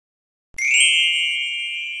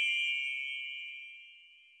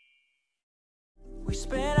We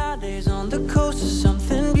spent our days on the coast of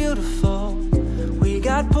something beautiful. We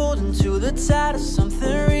got pulled into the tide of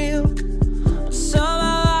something real. But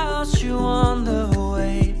somehow I lost you on the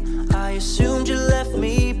way. I assumed you left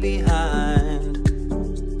me behind.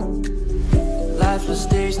 Lifeless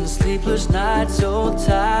days and sleepless nights, so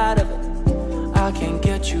tired of it. I can't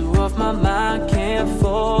get you off my mind, can't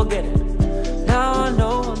forget it. Now I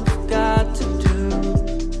know what I've got to do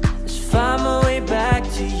is find my way back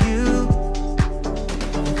to you.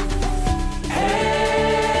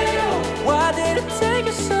 Hey, why did it take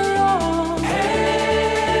us so long?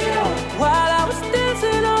 Hey, while I was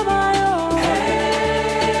dancing on my own.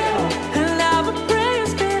 Hey, and now my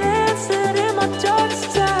prayers get answered in my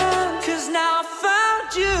darkest time. 'Cause now I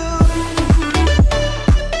found you.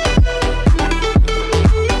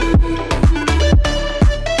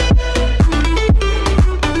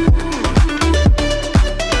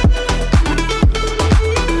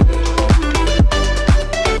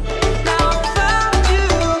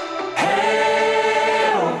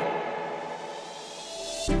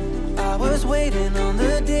 Waiting on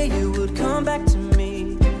the day you would come back to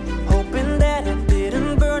me, hoping that I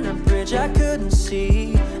didn't burn a bridge I couldn't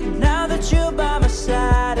see. And now that you're by my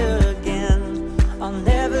side again, I'll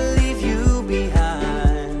never leave you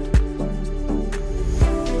behind.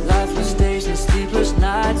 Lifeless days and sleepless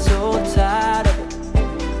nights, so tired of it.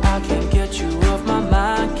 I can't get you off my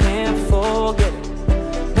mind, can't forget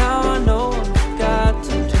it. Now I know what I've got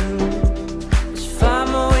to do is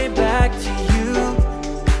find my way back to you.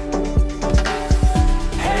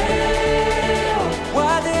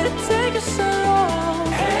 So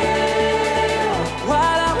long. Hey,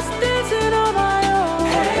 while I was dancing on my own.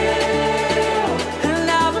 Hey, and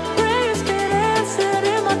now my prayers get answered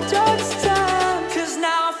in my darkest time. 'Cause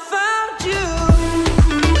now I found you.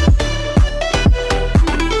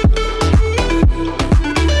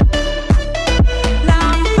 Now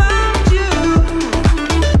I found you.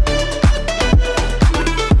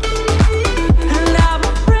 And now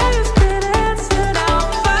my prayers get answered. Now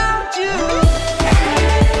I found you.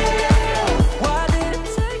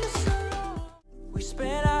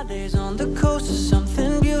 Days on the coast of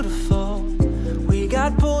something beautiful. We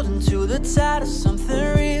got pulled into the tide of something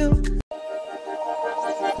real.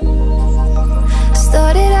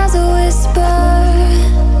 Started as a whisper,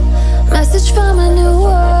 message from a new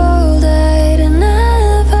world I'd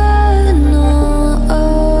never known.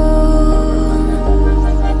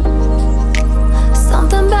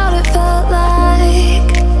 Something about it felt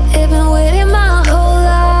like it'd been waiting my whole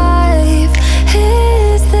life.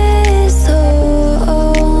 Is this so?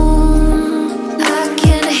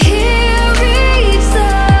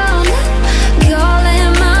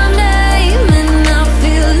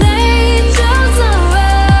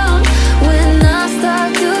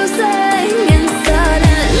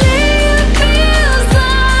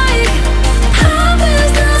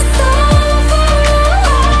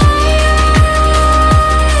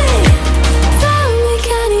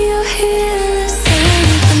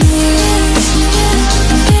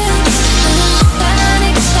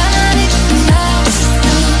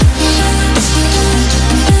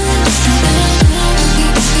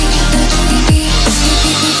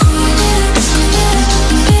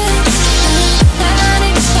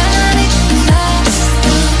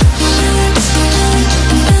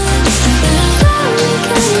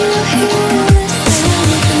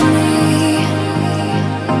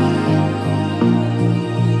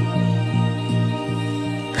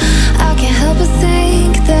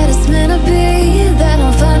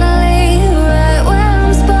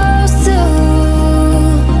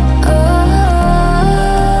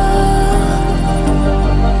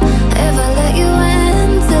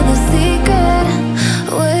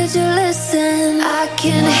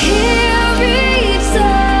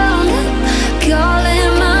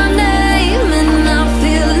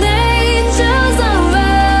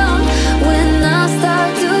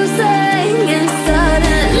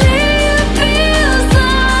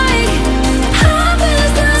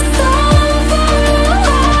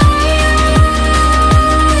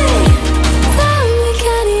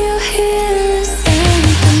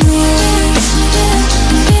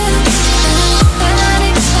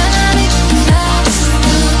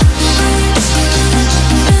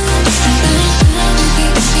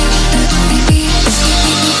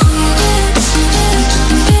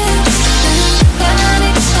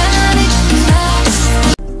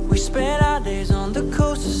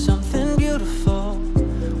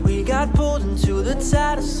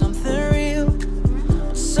 Tide of something real.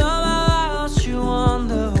 But somehow I lost you on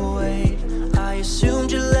the way. I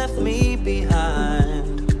assumed you left me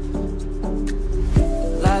behind.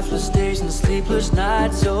 Lifeless days and sleepless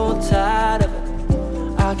nights, so tired of it.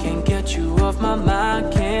 I can't get you off my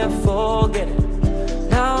mind, can't forget it.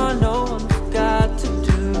 Now I know what I've got to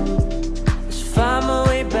do is find my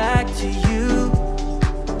way back to you.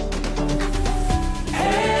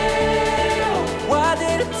 Hey, why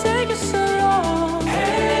did it take you so long?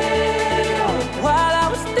 Hey, while I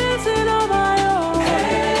was dancing on my own.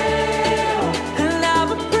 Hey, and now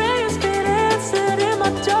my prayers get answered in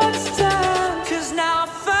my darkest time. 'Cause now I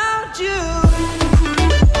found you.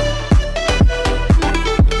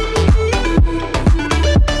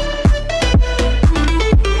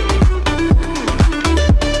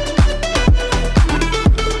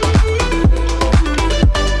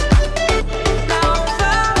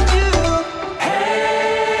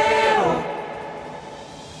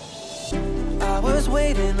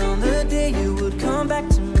 Waiting on the day you would come back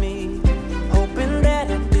to me, hoping that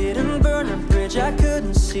I didn't burn a bridge I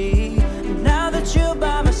couldn't see. And now that you're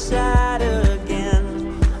by my side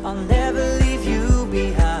again, I'll never leave you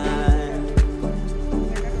behind.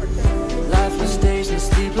 Lifeless days and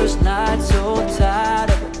sleepless nights, so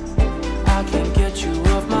tired of it. I can't get you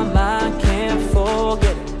off my mind, can't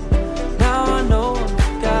forget it. Now I know what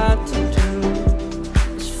I've got to do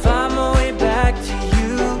is find my way back to you.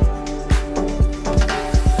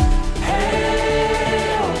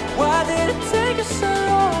 So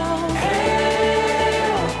long. Hey,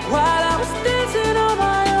 while I was dancing on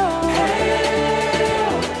my own. Hey,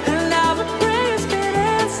 and now my prayers get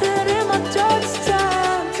answered in my darkest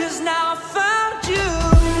time. 'Cause now I found you.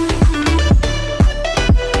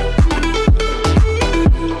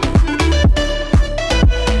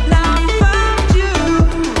 Now I found you.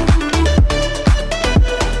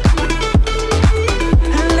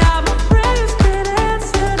 And now my prayers get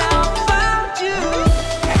answered. Now I found you.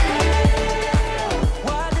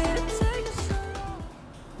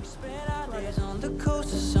 On the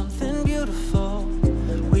coast of something beautiful,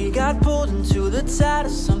 we got pulled into the tide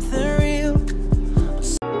of something real.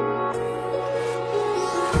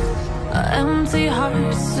 Empty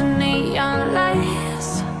hearts and neon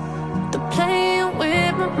lights, they're playing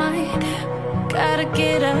with my mind. Gotta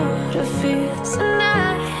get out of here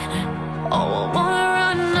tonight. Oh, I wanna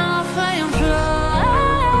run off and fly,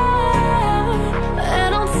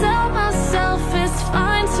 and I'll tell myself it's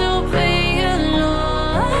fine to be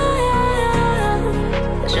alone,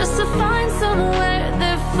 just to find somewhere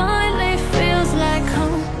that finally feels like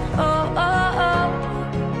home. Oh, oh, oh.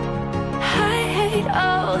 I hate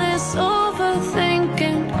all this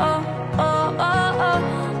overthinking. Oh, oh, oh, oh.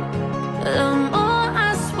 The more I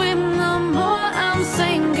swim, the more I'm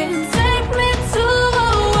sinking. Take me to a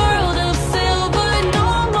world of silver. No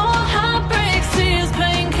more heartbreaks, tears,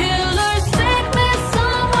 painkillers. Take me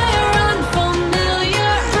somewhere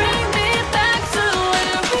unfamiliar. Bring me back to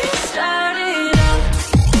where we started out.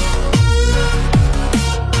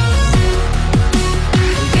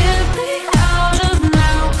 Get me out of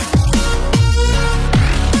now,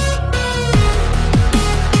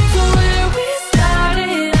 to where we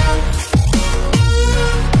started out.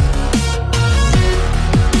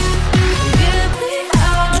 Get me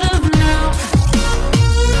out of now,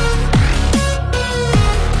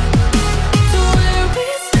 to where we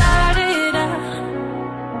started out.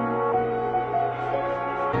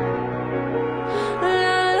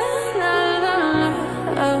 La la la la la,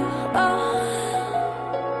 oh, oh.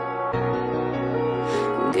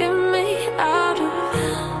 Get me out of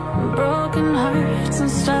broken hearts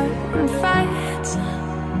and starting fights,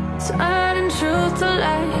 turning truth to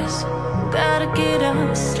lies. Gotta get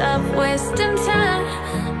up, stop wasting time.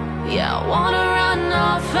 Yeah, I wanna run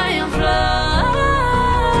off and fly,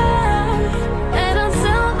 and I'll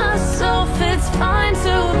tell myself it's fine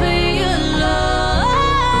to be alone,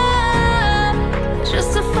 just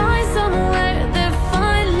to find somewhere that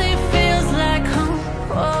finally feels like home.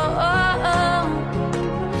 Oh, oh, oh.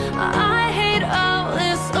 I hate all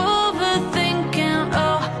this overthinking.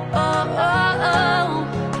 Oh, oh, oh, oh.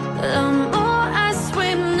 The more I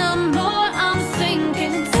swim, the more I'm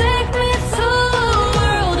sinking. Take me to a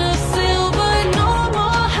world of silver. No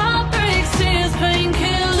more heartbreaks, tears,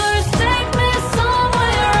 painkillers. Take me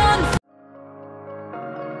somewhere on.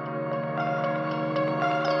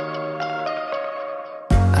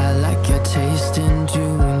 I like your taste in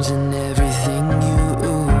tunes and everything you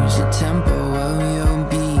ooze. The tempo of your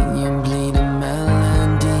beat, your bleeding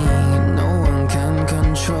melody. No one can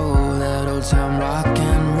control that old time rock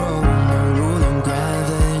and roll. No rule of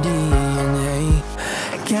gravity. And hey,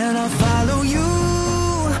 can I follow you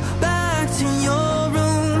back to your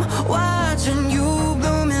room, watching you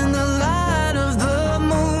bloom in the light of the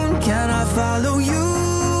moon? Can I follow you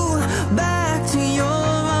back to your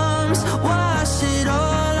arms, wash it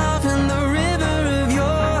all off in the river of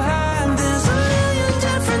your heart? There's a million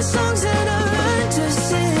different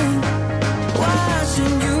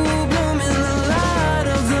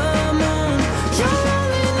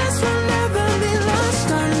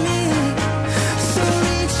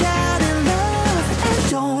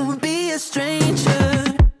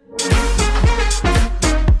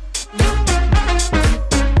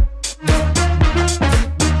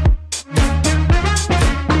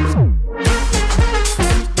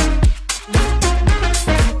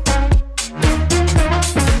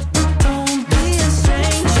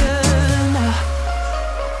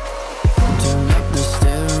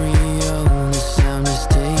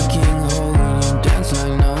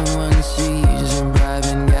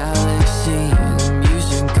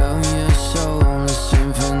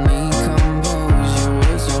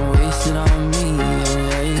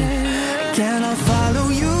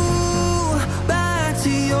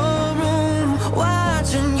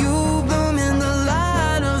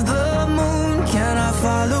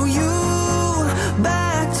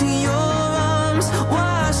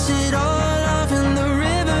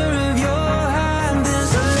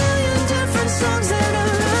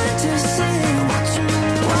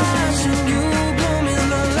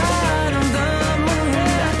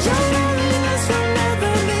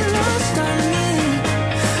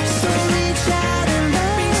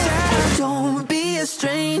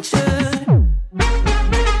stranger.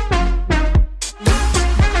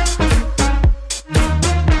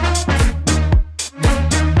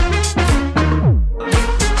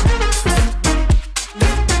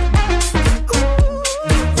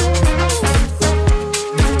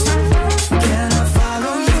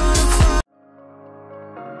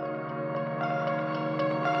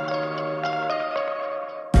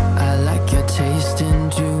 Tasting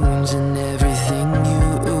tunes and everything you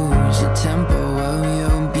ooze, the tempo of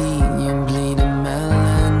your beat, you bleed a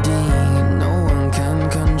melody. No one can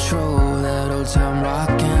control that old time rock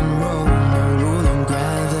and roll, no rule of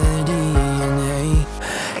gravity. And hey,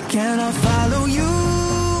 can I follow you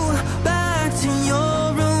back to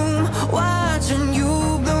your room, watching you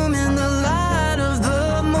bloom in the light of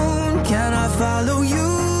the moon? Can I follow you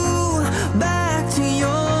back to your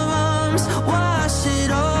arms, wash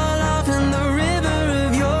it all off in the river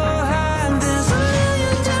of your heart? There's a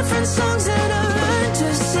million different songs that I learned to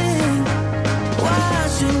sing,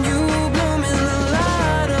 watching you bloom in the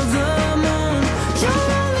light of the moon. Your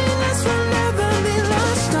loneliness will never be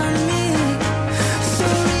lost on me, so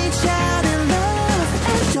reach out in love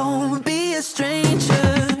and don't be a stranger.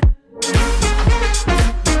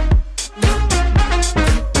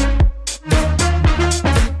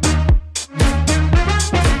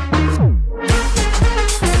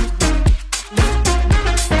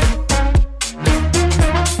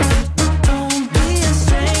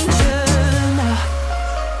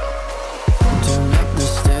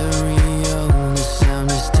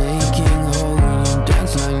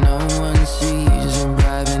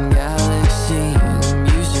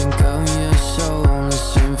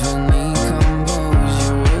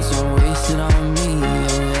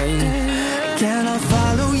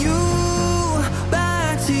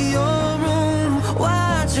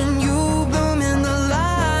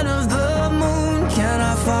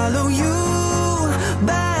 Follow you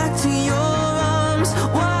back to your arms,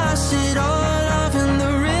 wash it all off in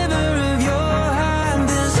the river of your heart.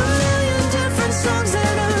 There's a million different songs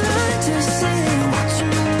that I learned to sing,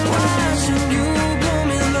 watching you bloom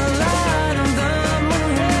in the light of the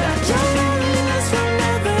moon. Your loneliness will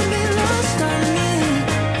never be lost on me,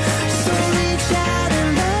 so reach out and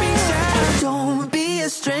love, don't be a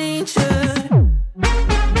stranger.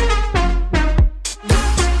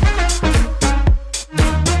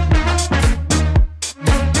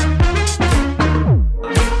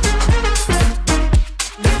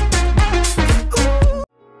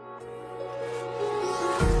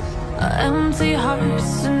 Empty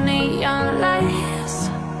hearts and neon lights,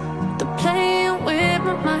 they're playing with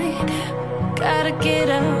my mind. Gotta get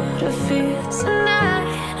out of here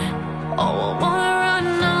tonight. Oh, I wanna run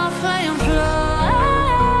off and fly,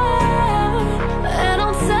 and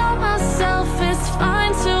I'll tell myself it's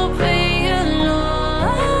fine to be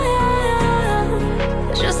alone,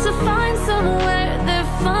 just to find somewhere that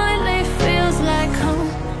finally feels like home.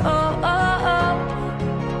 Oh, oh, oh,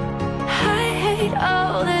 I hate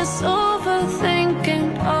all this overthinking.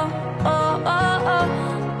 Oh, oh, oh, oh.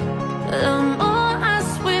 The more I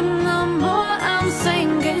swim, the more I'm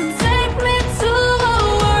sinking. Take me to a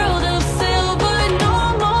world of silver, no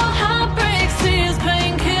more heartbreaks, tears,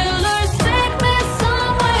 painkillers. Take me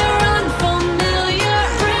somewhere unfamiliar,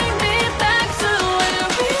 bring me back to where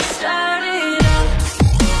we started out.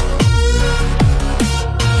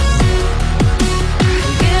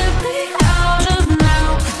 Get me out of now,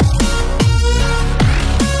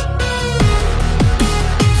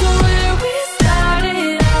 to where we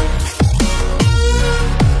started out.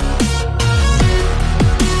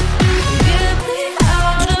 Get me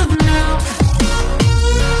out of now,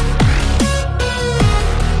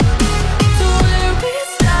 to where we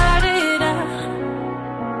started out.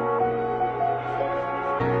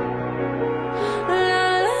 La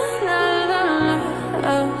la la la la,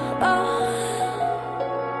 oh, oh.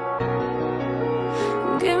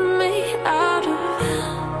 Get me out of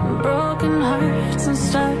broken hearts and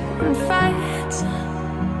starting fights,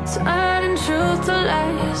 turning truth to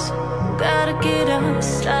lies. Gotta get up,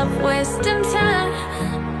 stop wasting time.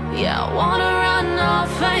 Yeah, I wanna run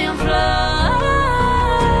off and fly,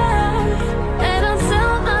 and I'll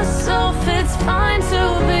tell myself it's fine to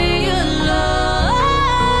be alone,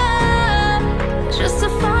 just to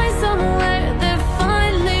find somewhere that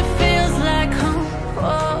finally feels like home.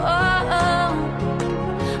 Oh, oh, oh.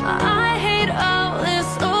 I hate all this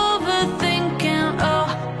overthinking. Oh,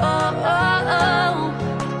 oh, oh, oh.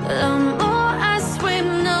 The more I swim,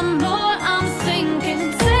 the more I'm sinking.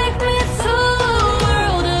 Take me to a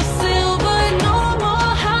world of silver, no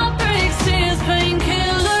more heartbreaks, tears,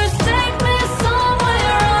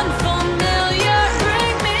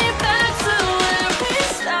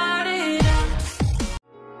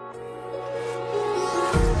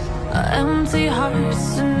 empty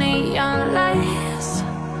hearts and neon lights.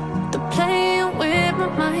 They're playing with my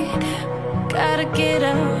mind. Gotta get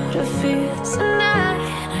out of here tonight.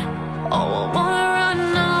 Oh, I wanna run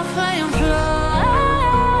off and fly.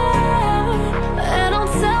 And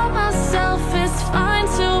I'll tell myself it's fine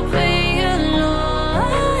to be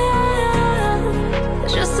alone,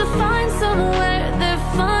 just to find somewhere that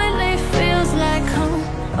finally feels like home.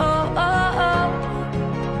 Oh, oh, oh.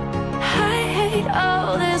 I hate all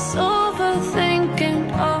this overthinking.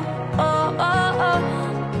 Oh, oh, oh, oh.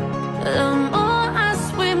 The more I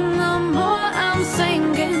swim, the more I'm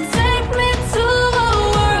sinking. Take me to a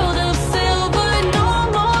world of silver. No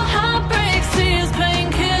more heartbreaks, tears,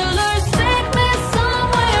 painkillers. Take me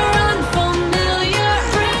somewhere unfamiliar.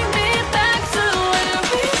 Bring me back to where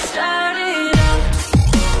we started out.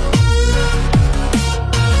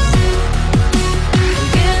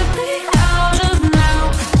 Get me out of now,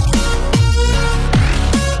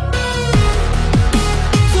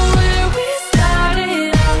 to where we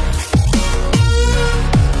started out.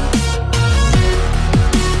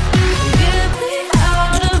 Get me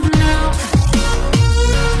out of now,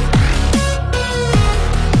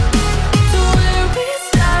 to where we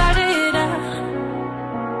started out.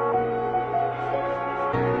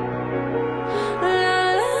 La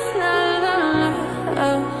la la la,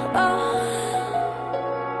 oh, oh.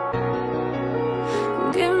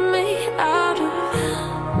 Get me out of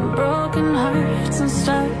broken hearts and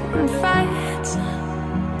starting fights,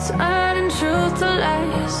 turning truth to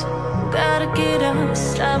lies. Gotta get up,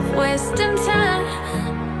 stop wasting time.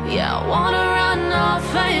 Yeah, I wanna run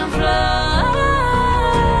off and fly.